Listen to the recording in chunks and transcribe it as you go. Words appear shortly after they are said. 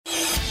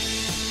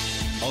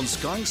On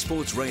Sky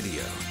Sports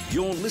Radio,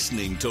 you're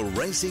listening to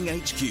Racing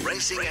HQ.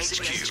 Racing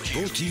HQ.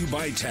 Brought to you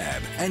by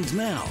Tab. And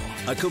now,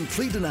 a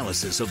complete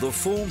analysis of the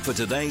form for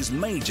today's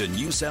major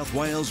New South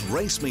Wales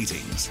race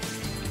meetings.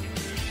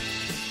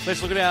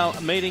 Let's look at our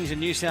meetings in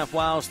New South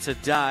Wales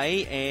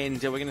today, and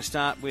we're going to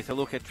start with a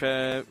look at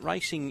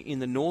racing in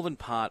the northern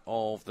part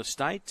of the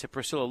state.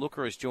 Priscilla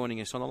Looker is joining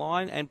us on the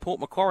line, and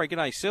Port Macquarie.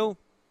 G'day, Sil.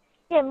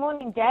 Yeah,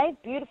 morning,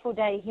 Dave. Beautiful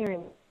day here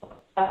in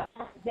I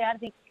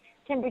think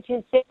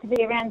temperature's set to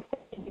be around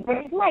 30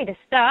 degrees. Later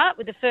start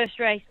with the first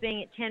race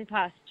being at 10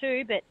 past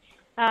 2, but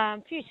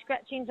a few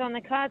scratchings on the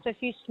cards, a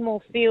few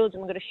small fields,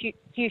 and we've got a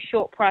few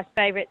short price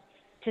favourites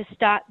to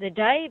start the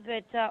day.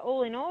 But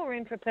all in all, we're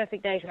in for a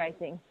perfect day's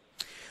racing.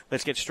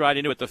 Let's get straight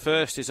into it. The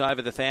first is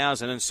over the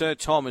 1,000, and Sir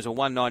Tom is a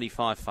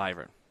 195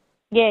 favourite.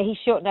 Yeah, he's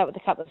shortened up with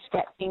a couple of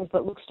scratchings,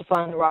 but looks to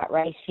find the right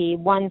race here.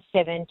 1,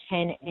 7,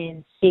 10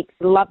 and 6.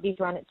 Loved his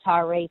run at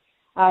Taree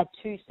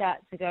 2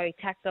 starts ago. He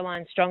tacked the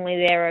line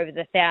strongly there over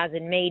the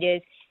 1,000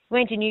 metres.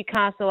 Went to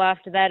Newcastle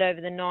after that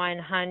over the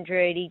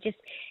 900. He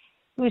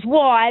was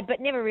wide, but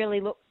never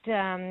really looked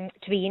to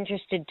be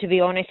interested, to be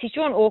honest. He's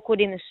drawn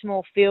awkward in the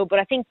small field, but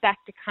I think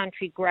back to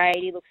country grade,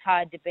 he looks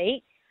hard to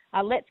beat.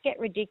 Let's Get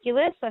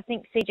Ridiculous. I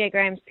think CJ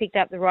Graham's picked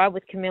up the ride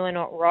with Camilla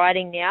not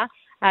riding now.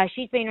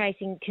 She's been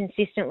racing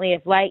consistently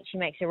of late. She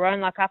makes her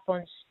own luck up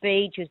on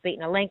speed. She was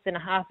beaten a length and a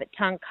half at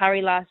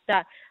Tuncurry last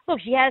start. Look,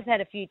 she has had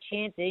a few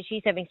chances.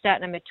 She's having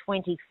start number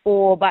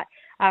 24, but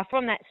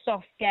from that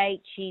soft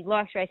gate, she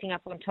likes racing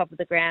up on top of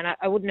the ground.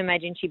 I wouldn't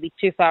imagine she'd be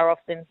too far off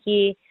them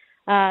here.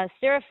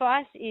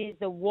 Seraphice is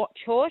the watch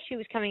horse. She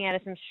was coming out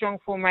of some strong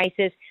form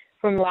races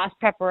from last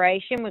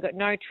preparation. We've got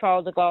no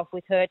trial to go off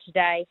with her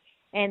today.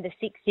 And the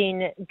 6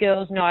 in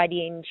Girls Night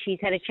In. She's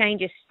had a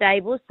change of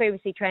stables,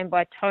 previously trained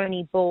by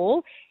Tony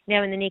Ball,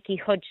 now in the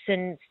Nikki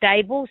Hodgson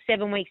stable.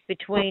 7 weeks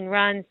between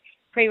runs.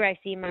 Pre-race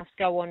here must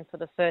go on for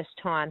the first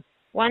time.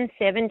 1,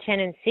 7, 10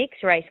 and 6,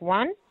 race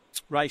 1.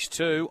 Race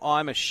 2,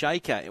 I'm a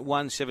Shaker,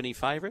 170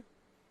 favourite.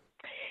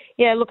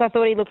 Yeah, look, I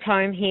thought he looked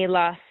home here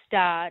last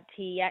start.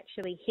 He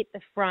actually hit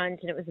the front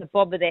and it was the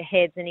bob of their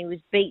heads, and he was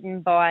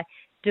beaten by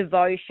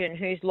Devotion,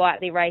 who's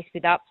lightly raced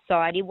with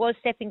upside. He was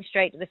stepping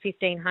straight to the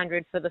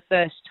 1,500 for the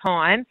first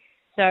time,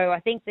 so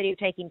I think that he'll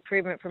take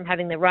improvement from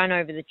having the run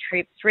over the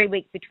trip. 3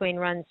 weeks between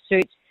runs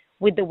suits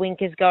with the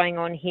winkers going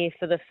on here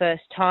for the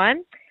first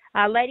time.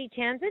 Lady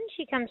Townsend,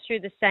 she comes through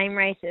the same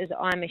race as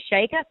I'm a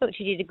Shaker. I thought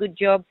she did a good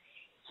job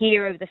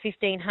here over the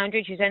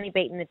 1,500. She's only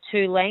beaten the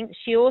 2 lengths.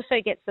 She also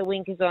gets the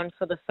winkers on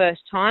for the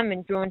first time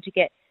and drawn to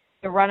get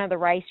the run of the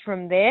race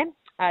from there.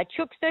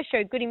 Chookster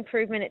showed good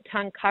improvement at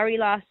Tuncurry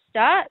last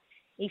start.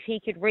 If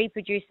he could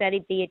reproduce that,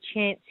 it'd be a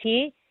chance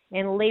here.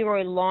 And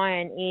Leroy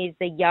Lyon is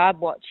the yard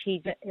watch.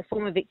 He's a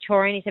former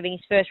Victorian. He's having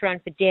his first run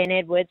for Dan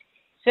Edwards.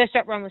 His first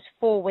up run was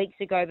 4 weeks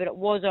ago, but it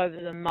was over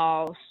the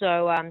mile.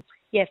 So,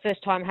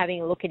 first time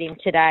having a look at him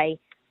today.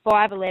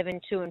 5, 11,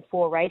 2 and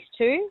 4, race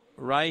 2.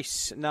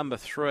 Race number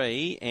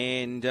 3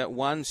 and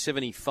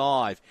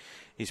 175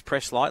 is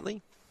Press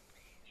Lightly.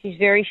 She's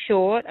very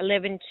short,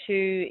 11,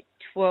 2,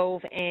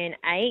 12 and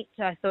 8.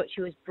 So I thought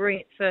she was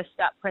brilliant first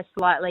up, Press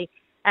Lightly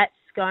at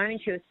Scone.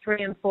 She was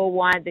 3 and 4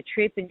 wide the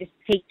trip and just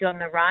peaked on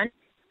the run.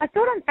 I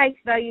thought on face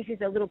value she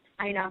was a little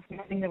plain after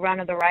having the run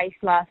of the race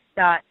last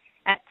start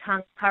at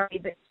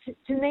Tuncurry, but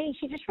to me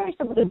she just raced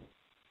a little.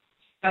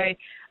 So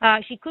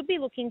she could be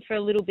looking for a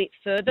little bit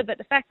further, but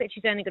the fact that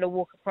she's only got to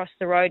walk across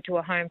the road to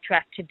a home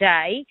track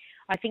today,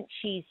 I think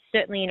she's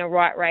certainly in a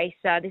right race.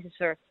 This is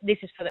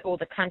for all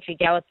the country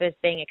gallopers,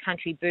 being a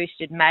country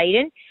boosted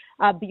maiden.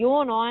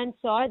 Bjorn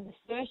Ironside, the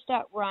first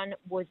up run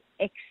was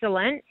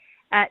excellent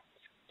at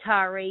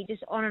Taree,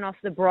 just on and off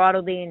the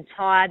bridle the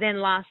entire.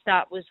 Then last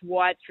start was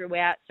wide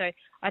throughout, so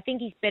I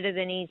think he's better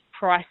than his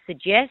price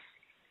suggests.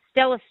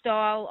 Stellar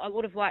Style, I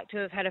would have liked to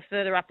have had a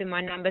further up in my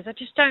numbers. I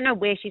just don't know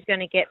where she's going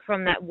to get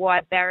from that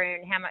wide barrier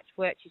and how much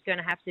work she's going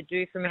to have to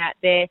do from out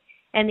there.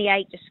 And the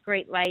 8,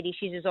 Discreet Lady,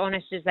 she's as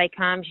honest as they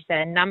come. She's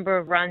had a number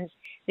of runs.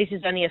 This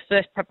is only a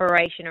first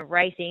preparation of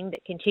racing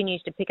that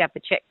continues to pick up a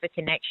check for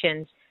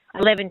connections.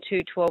 11,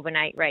 2, 12 and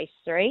 8, race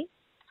 3.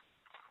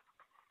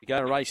 We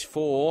go to race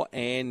 4,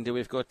 and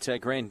we've got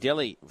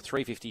Grandelli,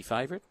 350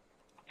 favourite.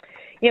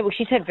 Yeah, well,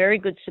 she's had very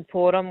good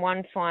support on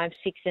 1, 5,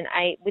 6 and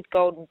 8 with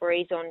Golden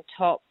Breeze on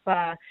top.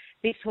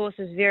 This horse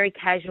was very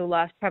casual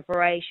last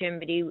preparation,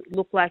 but he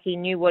looked like he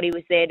knew what he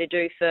was there to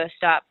do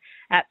first up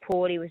at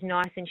Port. He was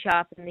nice and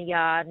sharp in the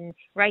yard and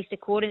raced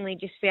accordingly,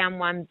 just found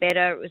one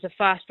better. It was a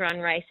fast run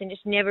race and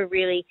just never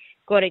really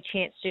got a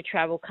chance to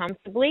travel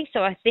comfortably.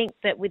 So I think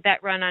that with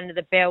that run under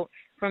the belt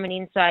from an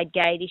inside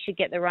gate, he should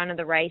get the run of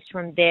the race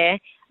from there.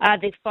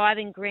 The 5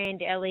 in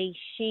Grand Ellie,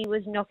 she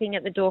was knocking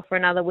at the door for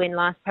another win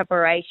last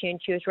preparation.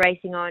 She was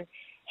racing on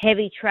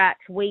heavy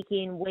tracks week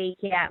in, week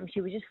out, and she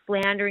was just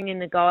floundering in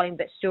the going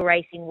but still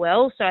racing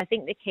well. So I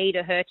think the key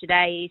to her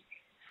today is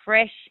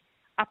fresh,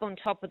 up on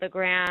top of the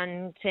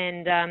ground,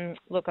 and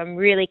look, I'm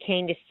really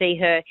keen to see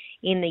her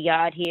in the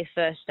yard here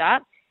first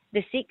up.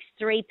 The 6,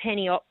 3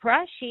 Penny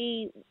Opera,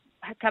 she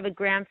covered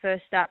ground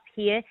first up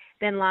here.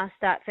 Then last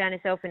start found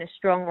herself in a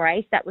strong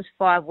race. That was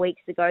 5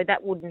 weeks ago.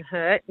 That wouldn't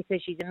hurt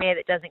because she's a mare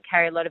that doesn't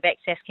carry a lot of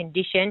excess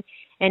condition.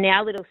 And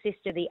our little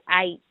sister, the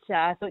 8,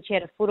 I thought she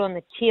had a foot on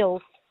the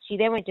till. She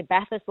then went to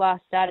Bathurst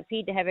last start,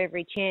 appeared to have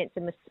every chance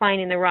and was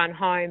playing in the run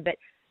home. But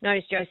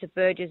notice Joseph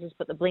Burgess has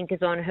put the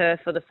blinkers on her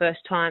for the first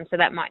time, so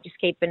that might just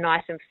keep her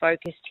nice and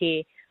focused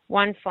here.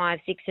 1, 5,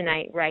 6 and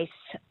 8, race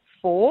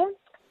 4.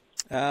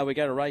 We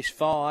go to race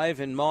 5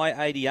 and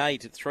my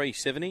 88 at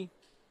 370.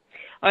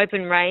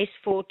 Open race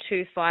 4,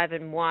 2, 5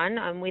 and 1.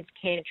 I'm with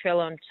Cantrell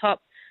on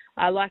top.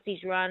 I liked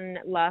his run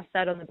last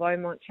start on the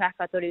Beaumont track.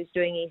 I thought he was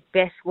doing his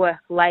best work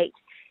late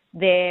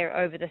there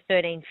over the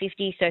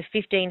 1350, so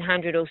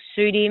 1500 will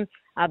suit him.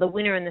 The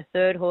winner and the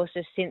third horse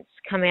has since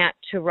come out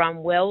to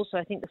run well, so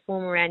I think the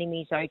form around him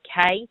is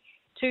okay.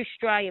 2,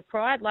 Australia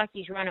Pride, liked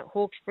his run at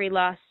Hawkesbury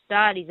last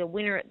start. He's a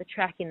winner at the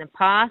track in the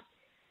past.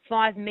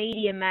 5,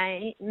 Media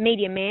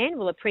Man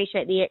will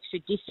appreciate the extra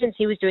distance.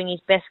 He was doing his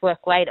best work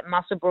late at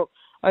Muswellbrook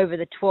over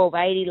the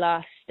 1280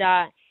 last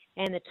start,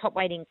 and the top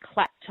weight in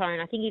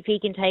Claptone. I think if he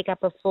can take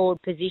up a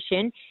forward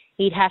position,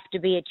 he'd have to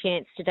be a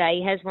chance today.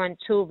 He has run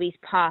 2 of his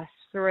past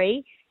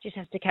 3. Just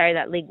has to carry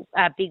that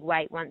big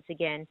weight once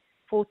again.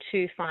 4,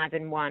 2, 5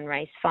 and 1,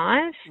 race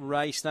 5.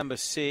 Race number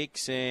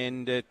 6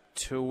 and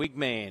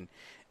Twigman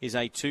is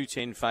a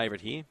 210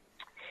 favourite here.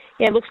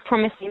 Yeah, it looks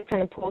promising from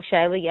the Paul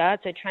Shaler yard.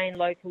 So trained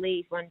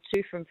locally, he's won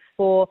 2 from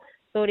 4.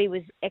 Thought he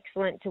was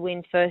excellent to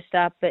win first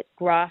up at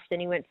Grafton.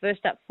 He went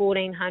first up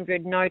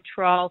 1400, no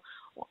trial,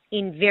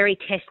 in very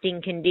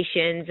testing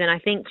conditions. And I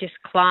think just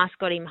class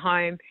got him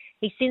home.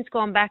 He's since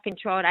gone back and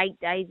trialled 8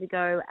 days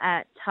ago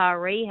at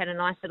Taree, had a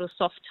nice little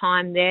soft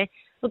time there.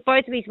 Look,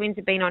 both of his wins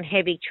have been on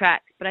heavy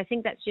tracks, but I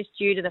think that's just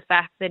due to the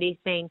fact that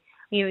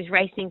he was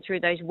racing through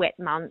those wet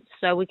months.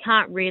 So we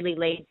can't really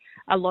lead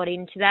a lot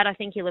into that. I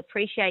think he'll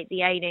appreciate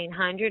the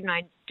 1800, and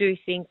I do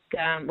think,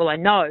 I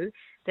know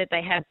that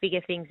they have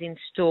bigger things in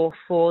store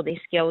for this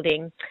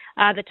gelding.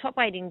 The top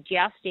weight in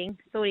jousting,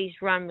 thought his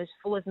run was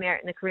full of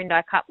merit in the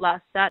Corindi Cup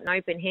last start, an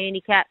open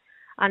handicap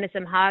under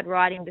some hard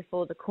riding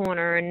before the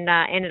corner, and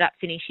ended up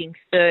finishing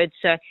third.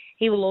 So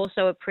he will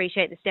also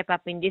appreciate the step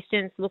up in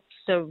distance, looks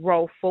to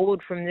roll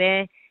forward from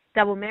there.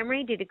 Double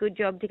Memory did a good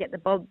job to get the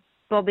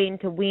bob in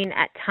to win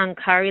at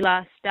Tuncurry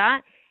last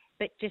start,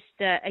 but just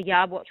a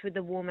yard watch with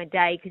the warmer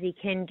day because he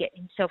can get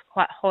himself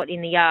quite hot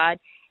in the yard.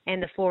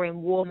 And the 4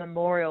 in War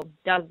Memorial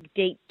dug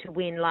deep to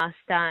win last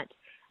start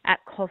at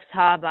Coffs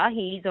Harbour.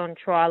 He's on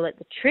trial at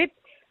the Trip,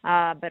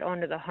 but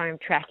onto the home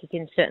track he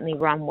can certainly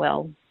run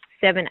well.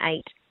 7,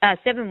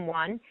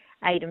 1,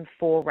 8 and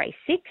 4, race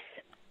 6.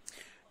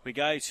 We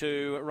go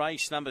to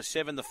race number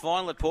 7, the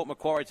final at Port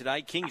Macquarie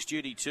today, King's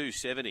Duty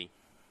 270.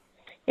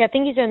 Yeah, I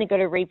think he's only got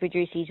to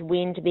reproduce his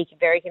win to be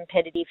very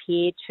competitive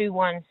here. 2,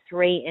 1,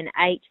 3 and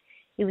 8.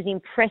 He was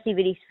impressive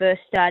at his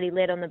first start. He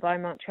led on the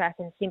Beaumont track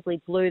and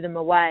simply blew them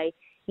away.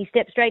 He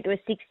stepped straight to a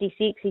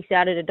 66. He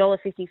started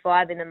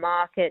 $1.55 in the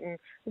market and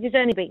was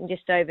only beaten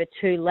just over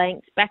 2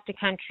 lengths. Back to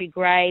country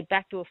grade,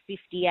 back to a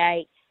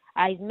 58.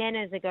 His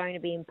manners are going to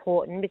be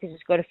important because he's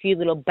got a few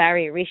little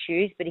barrier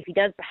issues. But if he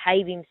does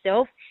behave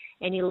himself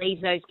and he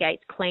leaves those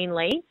gates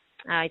cleanly,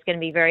 he's going to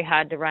be very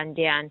hard to run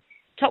down.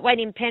 Top weight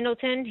in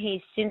Pendleton,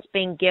 he's since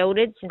been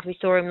gelded since we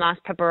saw him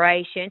last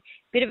preparation.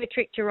 Bit of a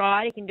trick to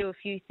ride. He can do a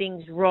few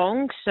things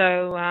wrong.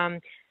 So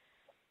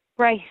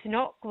Grace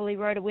Knock, well, he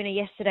rode a winner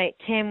yesterday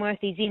at Tamworth.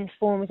 He's in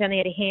form. He's only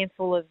had a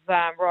handful of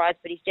rides,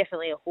 but he's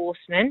definitely a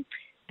horseman.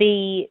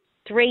 The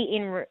 3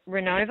 in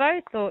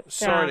Renovo thought...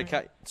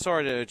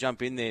 Sorry to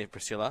jump in there,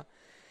 Priscilla.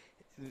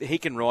 He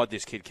can ride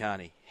this kid,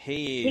 can't he?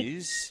 He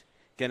is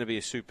going to be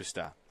a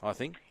superstar, I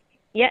think.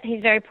 Yeah,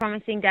 he's very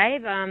promising,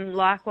 Dave.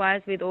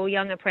 Likewise with all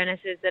young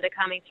apprentices that are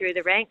coming through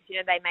the ranks,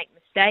 they make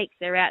mistakes.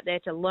 They're out there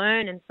to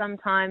learn, and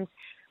sometimes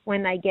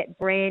when they get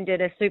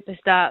branded a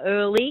superstar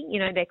early,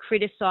 they're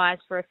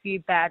criticised for a few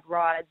bad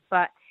rides.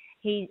 But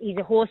he's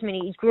a horseman.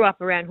 He grew up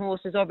around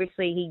horses.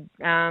 Obviously, he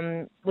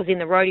was in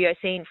the rodeo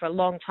scene for a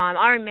long time.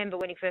 I remember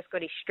when he first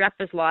got his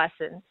strapper's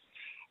licence,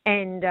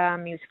 and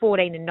he was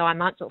 14 and 9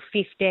 months or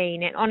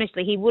 15. And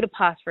honestly, he would have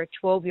passed for a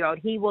 12-year-old.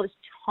 He was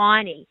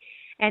tiny.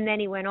 And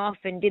then he went off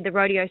and did the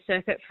rodeo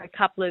circuit for a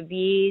couple of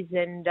years.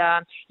 And,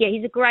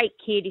 he's a great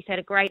kid. He's had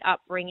a great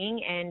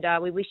upbringing, and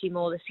we wish him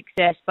all the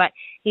success. But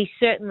he's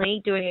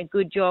certainly doing a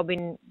good job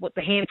in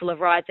the handful of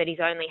rides that he's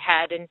only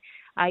had. And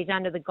he's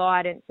under the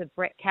guidance of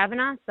Brett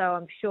Kavanagh, so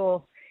I'm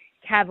sure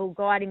Cav will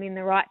guide him in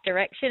the right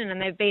direction.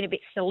 And they've been a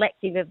bit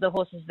selective of the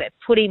horses that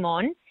put him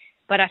on.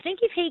 But I think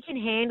if he can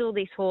handle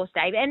this horse,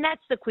 Dave, and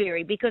that's the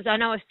query, because I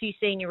know a few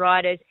senior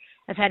riders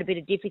have had a bit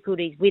of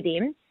difficulties with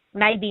him.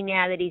 Maybe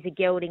now that he's a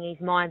gelding,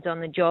 his mind's on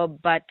the job.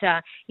 But,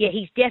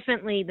 he's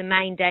definitely the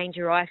main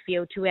danger, I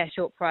feel, to our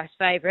short price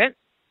favourite.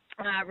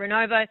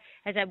 Renovo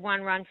has had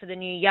 1 run for the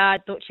new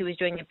yard, thought she was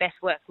doing her best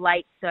work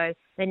late, so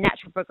the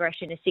natural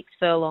progression is 6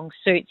 furlong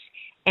suits,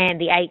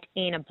 and the 8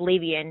 in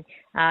Oblivion.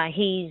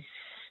 He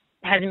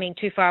hasn't been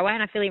too far away,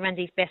 and I feel he runs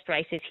his best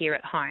races here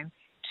at home.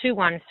 2,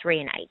 1, 3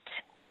 and 8.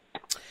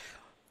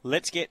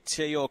 Let's get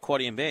to your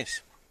Quaddy and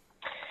Bess.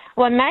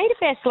 Well, I made a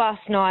best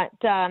last night,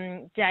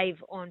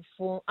 Dave, on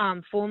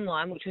form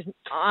line, which was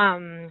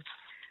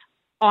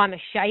I'm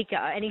a shaker,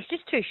 and he's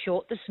just too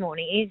short this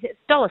morning. He's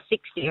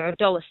 $1.60 or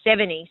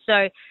 $1.70,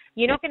 so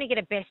you're not going to get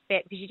a best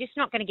bet because you're just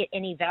not going to get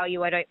any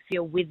value, I don't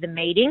feel, with the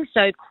meeting.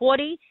 So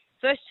Quaddy,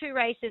 first two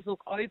races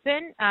look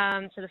open.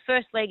 So the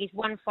first leg is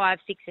 1, 5,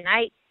 6 and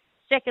 8.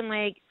 Second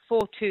leg, 4,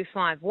 2,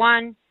 5,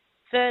 1.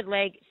 Third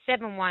leg,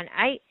 7, 1,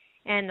 8.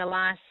 And the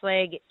last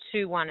leg,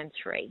 2, 1 and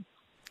 3.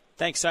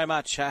 Thanks so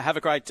much. Have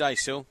a great day,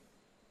 Sil.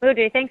 Will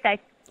do. Thanks, Dave.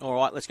 All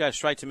right, let's go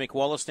straight to Mick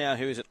Wallace now,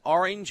 who is at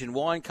Orange and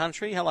Wine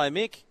Country. Hello,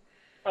 Mick.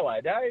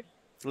 Hello, Dave.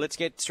 Let's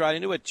get straight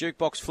into it.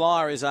 Jukebox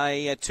Flyer is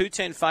a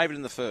 2.10 favourite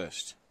in the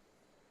first.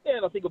 Yeah,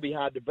 and I think it'll be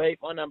hard to beat.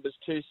 My number's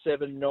 2,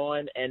 7,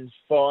 9 and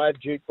 5.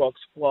 Jukebox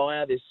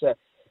Flyer. This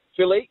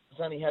filly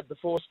has only had the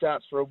 4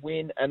 starts for a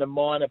win and a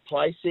minor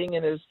placing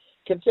and has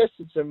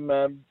contested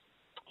some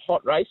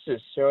hot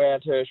races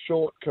throughout her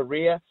short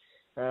career.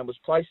 Was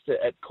placed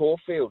at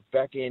Caulfield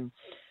back in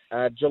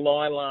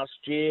July last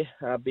year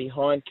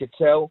behind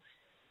Cattell.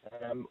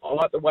 I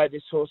like the way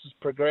this horse has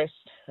progressed.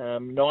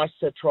 Nice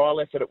trial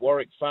effort at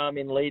Warwick Farm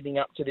in leading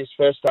up to this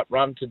first up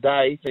run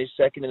today. Finished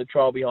second in the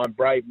trial behind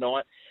Brave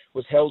Knight.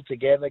 Was held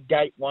together.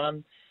 Gate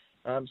 1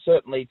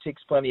 certainly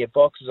ticks plenty of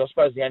boxes. I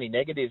suppose the only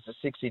negatives are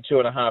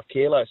 62.5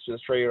 kilos for the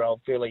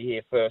 3-year-old filly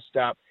here first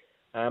up.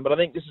 But I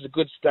think this is a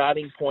good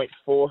starting point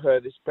for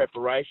her, this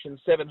preparation.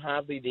 7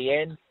 Hardly the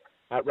End.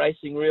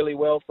 Racing really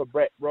well for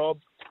Brett Robb.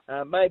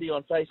 Maybe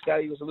on face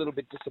value was a little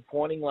bit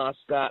disappointing last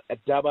start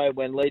at Dubbo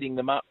when leading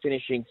them up,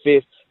 finishing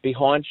 5th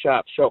behind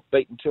Sharp Shot,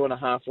 beaten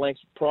 2.5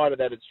 lengths. Prior to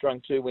that, it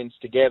strung 2 wins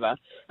together.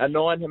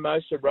 9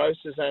 Hermosa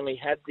Rosas only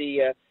had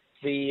the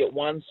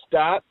 1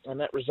 start, and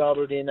that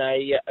resulted in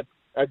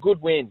a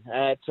good win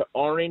to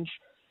Orange.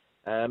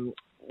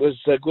 Was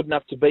good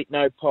enough to beat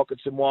No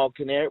Pockets and Wild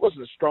Canary. It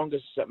wasn't the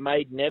strongest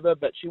maiden ever,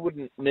 but she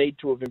wouldn't need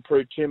to have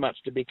improved too much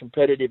to be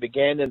competitive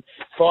again. And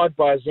 5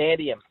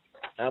 Byzantium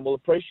will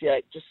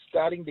appreciate just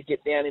starting to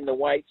get down in the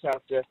weights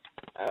after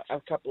a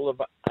couple of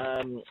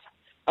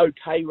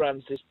okay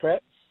runs this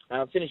prep.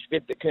 Finished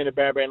 5th at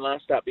Coonabarabran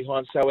last start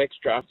behind So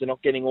Extra after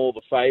not getting all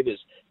the favours.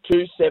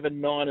 2, 7,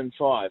 9 and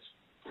 5.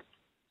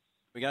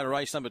 We go to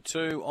race number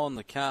 2 on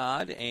the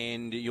card,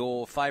 and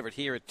your favourite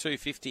here at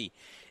 250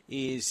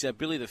 is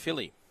Billy the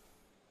Filly.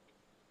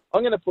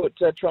 I'm going to put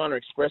China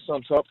Express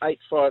on top, 8,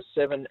 5,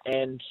 7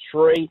 and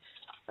 3.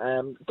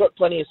 Got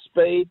plenty of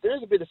speed. There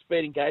is a bit of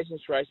speed engaged in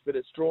this race, but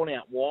it's drawn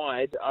out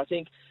wide. I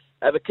think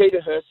the key to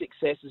her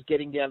success is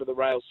getting down to the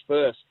rails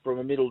first from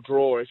a middle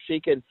draw. If she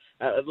can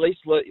at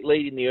least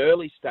lead in the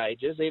early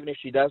stages, even if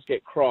she does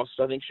get crossed,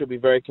 I think she'll be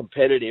very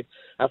competitive.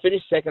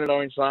 Finished second at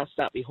Orange last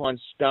start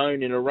behind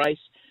Stone in a race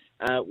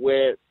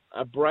where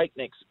a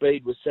breakneck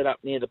speed was set up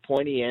near the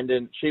pointy end,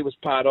 and she was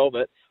part of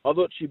it. I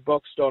thought she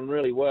boxed on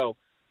really well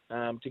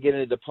to get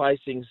into the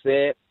placings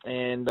there,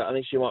 and I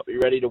think she might be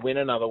ready to win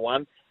another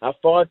one.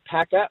 5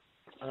 Packer.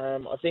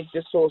 I think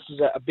this horse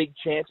is a big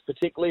chance,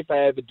 particularly if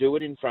they overdo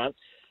it in front.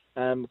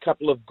 A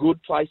couple of good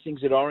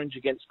placings at Orange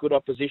against good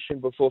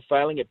opposition before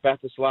failing at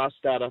Bathurst last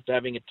start after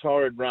having a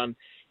torrid run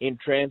in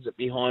transit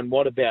behind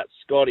What About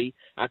Scotty.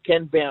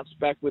 Can bounce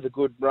back with a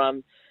good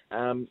run,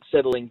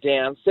 settling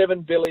down.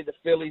 7 Billy the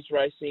Fillies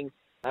racing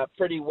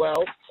pretty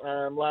well.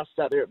 Last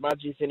start there at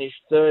Mudgee finished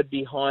 3rd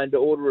behind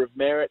Order of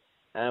Merit.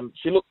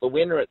 She looked the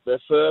winner at the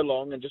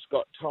furlong and just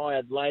got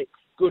tired late.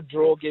 Good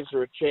draw gives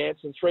her a chance.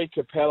 And 3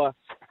 Capella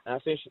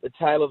finished at the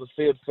tail of the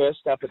field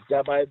first up at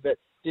Dubbo, but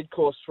did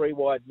course 3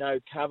 wide, no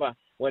cover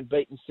when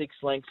beaten 6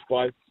 lengths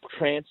by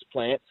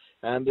Transplant.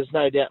 There's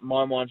no doubt in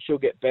my mind she'll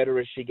get better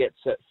as she gets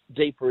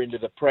deeper into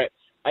the prep.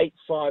 8,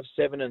 5,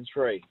 7 and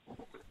 3.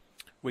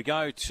 We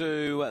go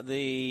to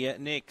the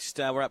next,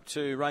 we're up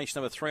to race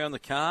number 3 on the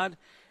card,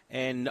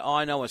 and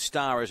I Know a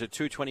Star is a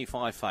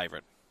 225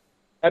 favourite.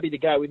 Happy to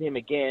go with him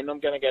again. I'm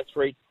going to go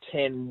 3,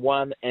 10,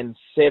 1 and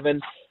 7.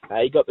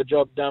 He got the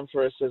job done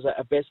for us as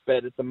a best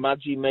bet at the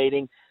Mudgee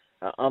meeting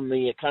on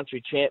the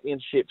Country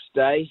Championships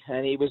day,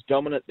 and he was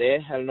dominant there.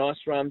 Had a nice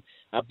run,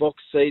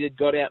 box seated,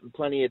 got out in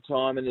plenty of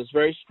time, and was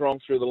very strong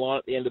through the line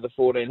at the end of the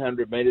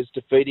 1,400 metres,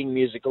 defeating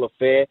Musical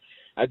Affair.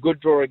 A good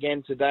draw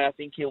again today. I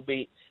think he'll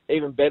be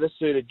even better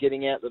suited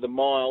getting out to the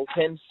mile.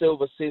 10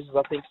 Silver Scissors,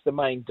 I think, is the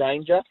main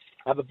danger.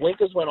 The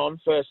blinkers went on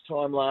first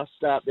time last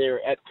start there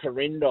at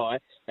Corindi,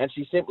 and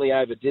she simply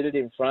overdid it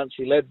in front.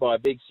 She led by a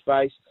big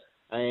space,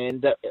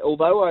 and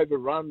although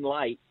overrun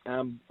late,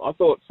 I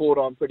thought fought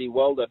on pretty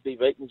well. They'd be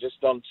beaten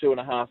just on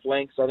 2.5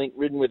 lengths. I think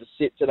ridden with a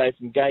sit today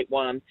from gate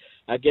 1,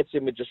 gets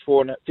in with just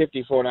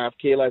 54.5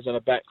 kilos on her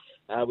back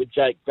with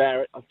Jake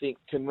Barrett. I think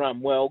can run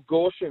well.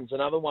 Gorsham's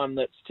another one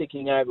that's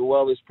ticking over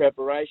well this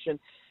preparation.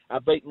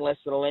 Beaten less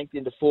than a length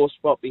into 4th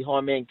spot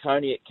behind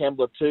Manconi at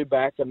Kembla 2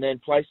 back, and then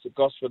placed at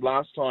Gosford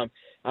last time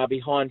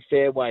behind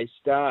Fairway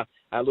Star.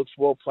 Looks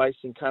well placed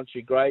in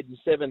country grade. And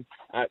 7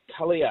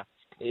 Cullier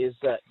is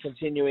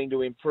continuing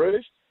to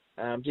improve.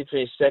 Did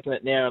finish second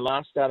at Narrow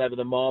last start over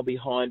the mile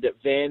behind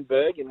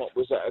Vanberg in what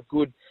was a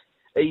good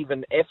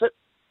even effort,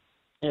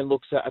 and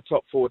looks a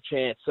top 4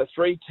 chance. So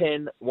 3,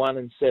 10, 1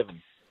 and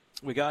 7.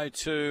 We go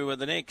to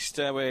the next,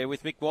 we're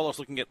with Mick Wallace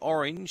looking at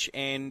Orange,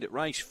 and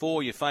race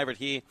 4, your favourite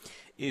here,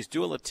 is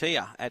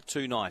Dualatia at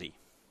 290.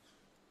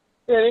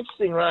 Yeah, an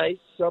interesting race.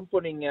 I'm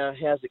putting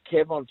How's It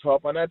Kev on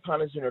top. I know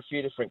punters in a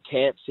few different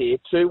camps here.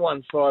 2,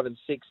 1, 5 and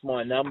 6,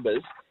 my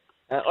numbers.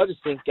 I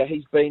just think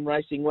he's been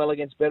racing well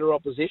against better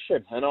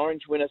opposition. An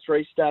Orange winner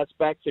 3 starts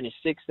back, finished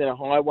 6th in a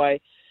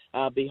highway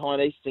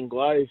behind Eastern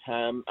Glow,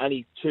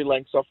 only 2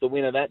 lengths off the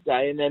winner that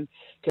day, and then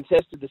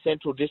contested the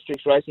Central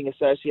Districts Racing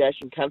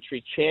Association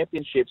Country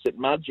Championships at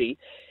Mudgee,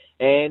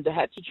 and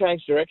had to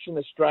change direction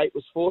the straight,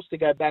 was forced to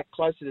go back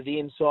closer to the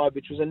inside,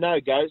 which was a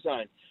no-go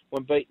zone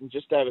when beaten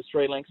just over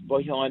 3 lengths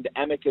behind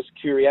Amicus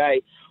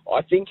Curier.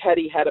 I think had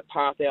he had a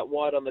path out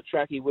wide on the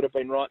track, he would have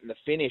been right in the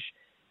finish.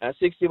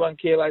 61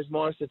 kilos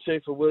minus the 2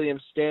 for William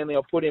Stanley.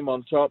 I'll put him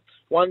on top.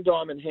 One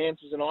Diamond Hands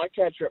was an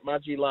eye-catcher at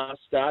Mudgee last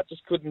start.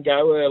 Just couldn't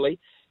go early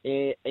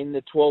in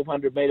the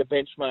 1,200-metre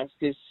benchmark.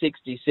 Is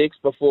 66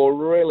 before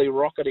really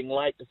rocketing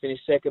late to finish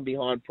second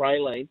behind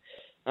Praline.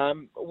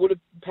 Would have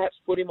perhaps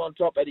put him on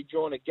top had he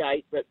drawn a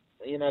gate, but,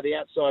 you know, the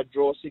outside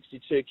draw,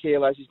 62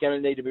 kilos, he's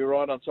going to need to be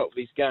right on top of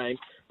his game.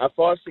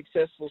 5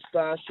 successful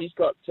stars. She's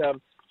got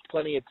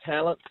plenty of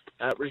talent,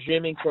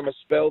 resuming from a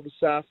spell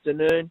this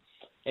afternoon,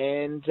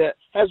 and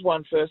has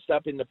won first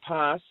up in the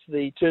past.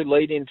 The 2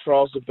 lead-in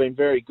trials have been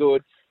very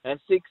good, and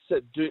 6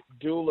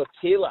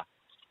 Dualatia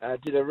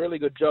did a really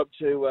good job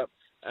to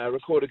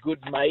record a good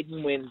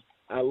maiden win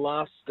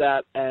last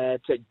start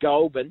at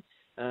Goulburn.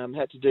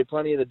 Had to do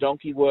plenty of the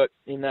donkey work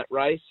in that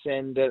race,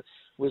 and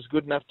was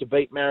good enough to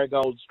beat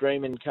Marigold's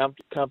Dream and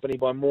Company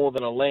by more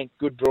than a length.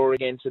 Good draw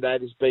again today.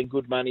 There's been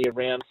good money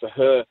around for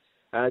her.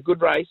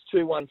 Good race,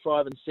 2, 1,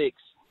 5 and 6.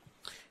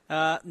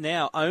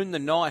 Now, Own the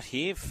Night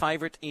here,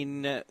 favourite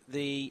in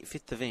the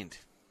 5th event.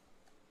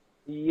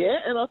 Yeah,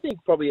 and I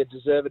think probably a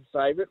deserved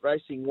favourite,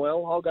 racing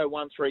well. I'll go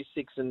 1, 3,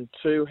 6 and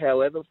 2,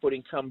 however,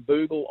 putting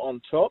Kumboogle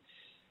on top.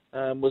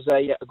 Was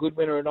a good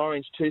winner in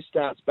Orange, 2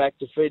 starts back,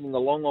 defeating the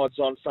long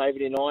odds-on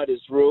favourite in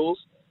Ida's Rules.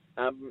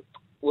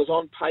 Was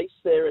on pace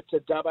there at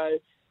Dubbo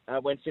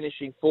when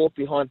finishing 4th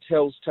behind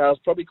Tell's Tales.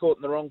 Probably caught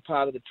in the wrong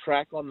part of the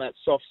track on that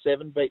soft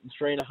 7, beaten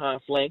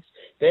 3.5 lengths.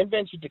 Then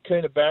ventured to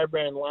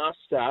Coonabarabran last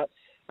start.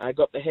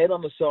 Got the head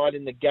on the side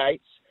in the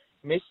gates,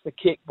 missed the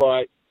kick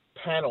by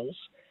Panels,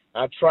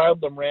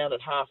 trailed them round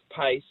at half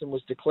pace and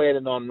was declared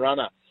a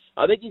non-runner.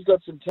 I think he's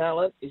got some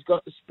talent. He's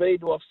got the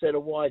speed to offset a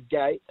wide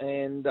gate,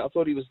 and I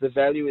thought he was the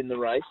value in the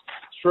race.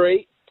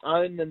 3,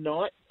 Own the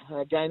Night.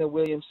 Gaynor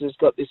Williams has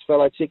got this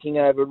fellow ticking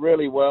over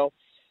really well.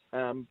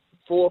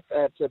 4th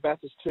at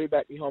Bathurst 2,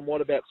 back behind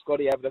What About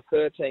Scotty over the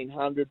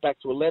 1,300, back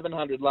to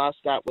 1,100 last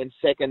start, went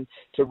second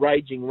to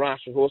Raging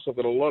Rush, a horse I've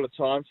got a lot of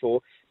time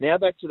for. Now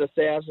back to the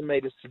 1,000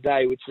 metres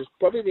today, which is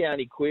probably the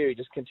only query,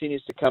 just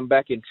continues to come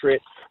back in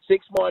trip.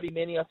 6 Mighty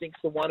Mini, I think,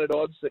 is the one at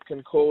odds that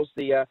can cause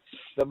the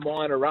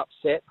minor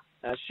upset.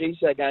 She's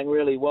going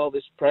really well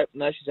this prep.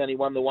 No, she's only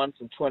won the 1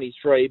 from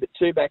 23, but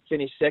 2 back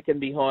finished second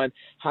behind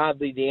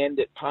Hardly the End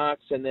at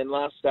Parks, and then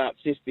last start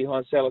 5th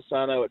behind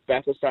Salasano at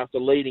Bathurst after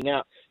leading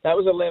up. That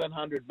was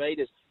 1,100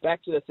 metres.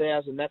 Back to the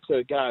 1,000, that's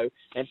her go.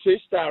 And 2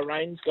 Star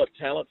Rain's got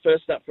talent.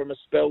 First up from a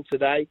spell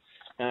today.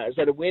 Has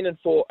had a win and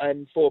four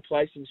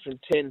placings from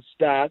 10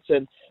 starts,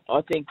 and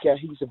I think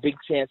he's a big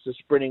chance of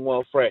sprinting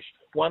well fresh.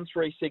 1,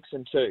 3, 6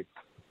 and 2.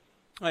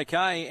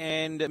 Okay,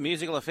 and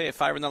Musical Affair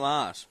favouring the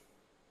last.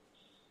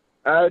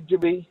 Are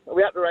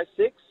we up to race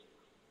 6?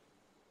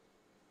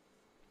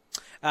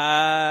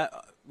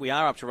 We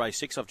are up to race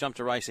 6. I've jumped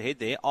a race ahead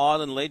there.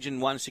 Island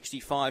Legend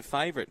 165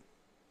 favourite.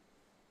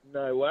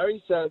 No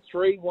worries.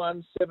 3,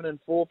 1, 7 and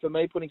 4 for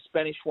me, putting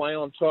Spanish Way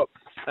on top.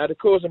 To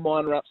cause a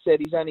minor upset,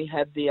 he's only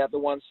had the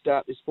 1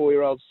 start, this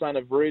 4-year-old son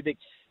of Rubik.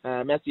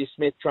 Matthew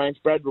Smith trains,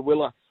 Brad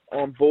Rawilla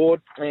on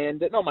board,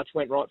 and not much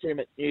went right for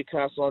him at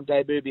Newcastle on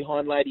debut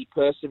behind Lady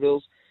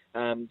Percival's.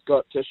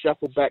 Got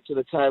shuffled back to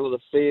the tail of the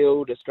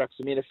field, struck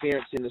some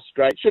interference in the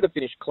straight. Should have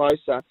finished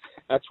closer.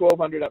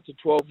 1,200 up to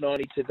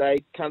 1,290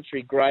 today.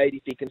 Country grade.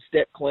 If he can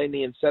step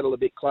cleanly and settle a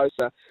bit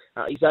closer,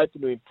 he's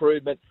open to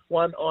improvement.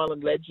 1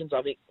 Island Legends,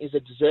 I think, is a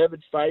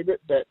deserved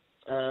favourite, but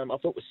I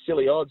thought was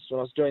silly odds when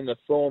I was doing the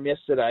form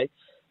yesterday.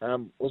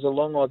 Was a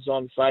long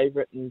odds-on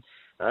favourite, and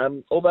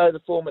although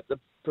the form at the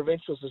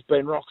Provincials has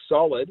been rock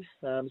solid,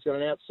 he's got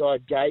an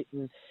outside gate,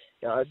 and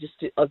I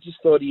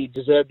just thought he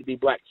deserved to be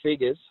black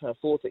figures.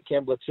 4th at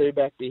Kembla 2,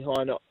 back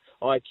behind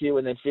IQ,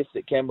 and then 5th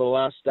at Kembla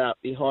last start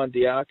behind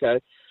Diaco.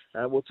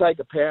 We'll take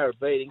a power of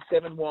beating.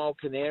 7 Wild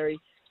Canary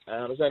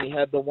has only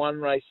had the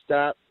 1 race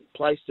start,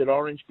 placed at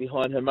Orange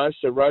behind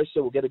Hermosa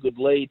Rosa. Will get a good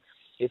lead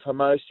if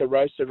Hermosa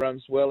Rosa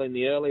runs well in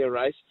the earlier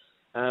race.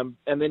 And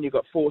then you've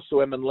got 4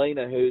 Suem and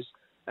Lena, who's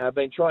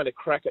been trying to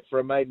crack it for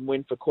a maiden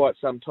win for quite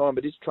some time,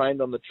 but is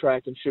trained on the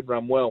track and should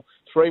run well.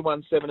 3,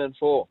 1, 7 and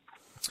 4.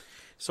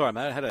 Sorry,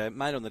 mate. I had a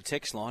mate on the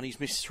text line. He's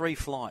missed 3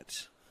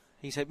 flights.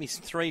 He's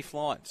missed 3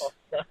 flights.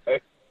 Oh,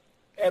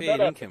 no.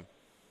 Fair income.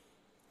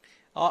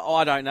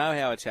 I don't know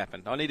how it's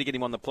happened. I need to get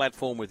him on the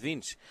platform with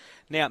Vince.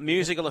 Now,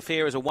 Musical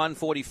Affair is a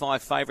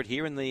 145 favourite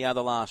here in the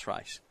last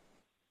race.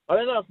 I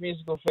don't know if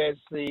Musical Fair's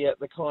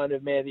the kind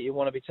of mare that you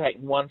want to be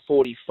taking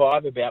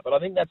 145 about, but I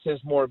think that says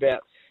more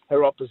about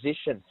her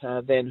opposition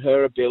than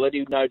her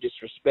ability, no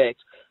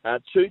disrespect.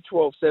 2,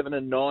 12, 7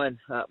 and 9,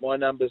 my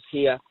numbers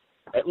here.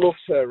 It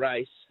looks her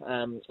race.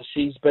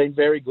 She's been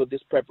very good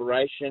this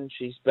preparation.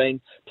 She's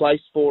been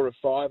placed 4 of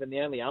 5, and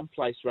the only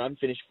unplaced run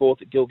finished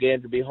 4th at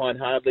Gilgandra behind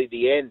Hardly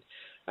the End.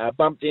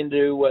 Bumped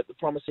into the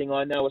promising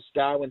I Know a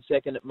Star when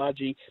second at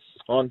Mudgee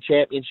on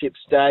Championships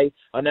Day.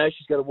 I know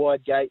she's got a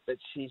wide gate, but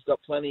she's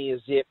got plenty of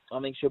zip. I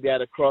think she'll be able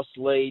to cross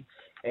lead,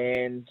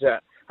 and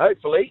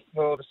hopefully,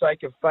 for the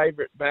sake of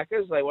favourite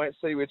backers, they won't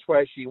see which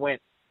way she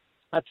went.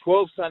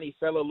 12 Sunny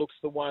Fella looks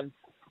the one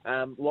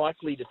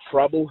likely to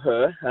trouble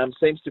her.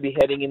 Seems to be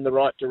heading in the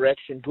right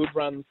direction. Good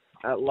run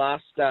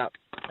last start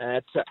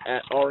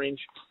at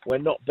Orange. We're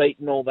not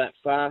beaten all that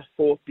far.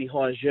 4th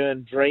behind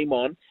Jeune Dream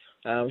On.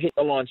 Hit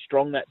the line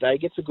strong that day.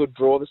 Gets a good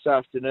draw this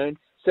afternoon.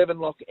 7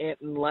 Lock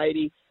Anton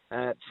Lady,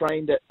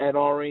 trained at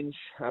Orange.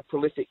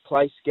 Prolific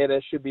place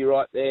getter. Should be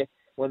right there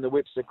when the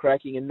whips are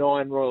cracking. And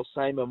 9 Royal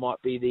Samer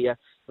might be the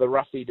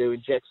roughie to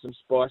inject some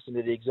spice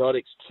into the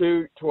exotics.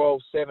 2,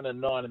 12, 7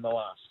 and 9 in the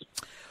last.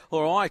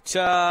 All right,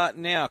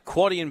 now,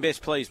 Quaddy and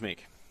Best Please, Mick.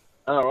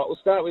 All right, we'll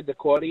start with the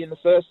Quaddy in the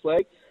first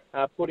leg.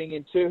 Putting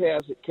in 2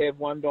 Hours at Kev,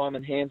 1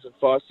 Diamond Hands and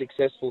 5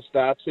 Successful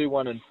Star, 2,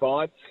 1 and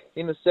 5.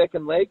 In the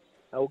second leg,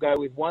 we'll go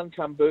with 1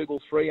 Come Boogle,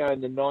 3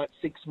 Own the Night,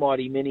 6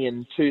 Mighty Mini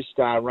and 2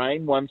 Star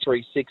Rain, 1,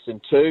 3, 6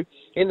 and 2.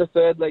 In the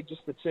third leg,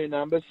 just the 2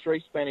 numbers,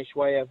 3 Spanish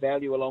Way Our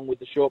Value along with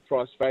the short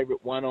price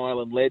favourite 1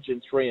 Island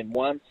Legend, 3 and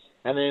 1.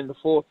 And then in the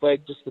fourth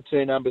leg, just the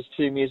 2 numbers,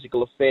 2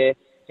 Musical Affair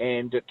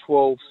and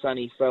 12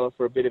 Sunny Fella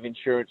for a bit of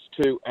insurance,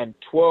 2 and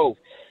 12.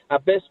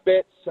 Best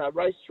bets,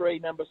 race 3,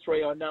 number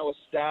 3, I Know a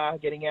Star,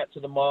 getting out to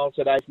the mile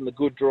today from the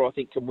good draw, I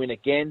think can win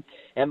again.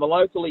 And the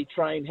locally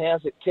trained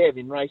How's It Kev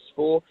in race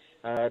 4,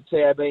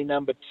 TAB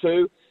number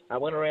 2.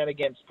 Went around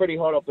against pretty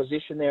hot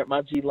opposition there at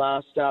Mudgee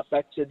last start.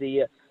 Back to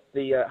the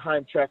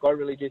home track, I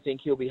really do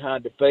think he'll be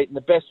hard to beat. And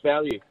the best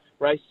value,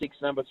 race 6,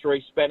 number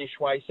 3, Spanish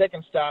Way.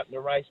 Second start in the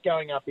race,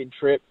 going up in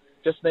trip.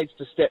 Just needs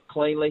to step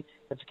cleanly.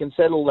 If it can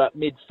settle that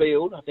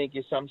midfield, I think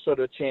is some sort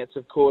of chance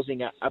of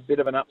causing a bit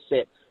of an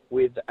upset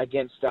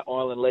against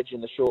Island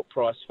Legend, the short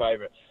price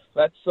favourite.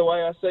 That's the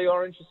way I see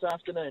Orange this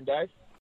afternoon, Dave.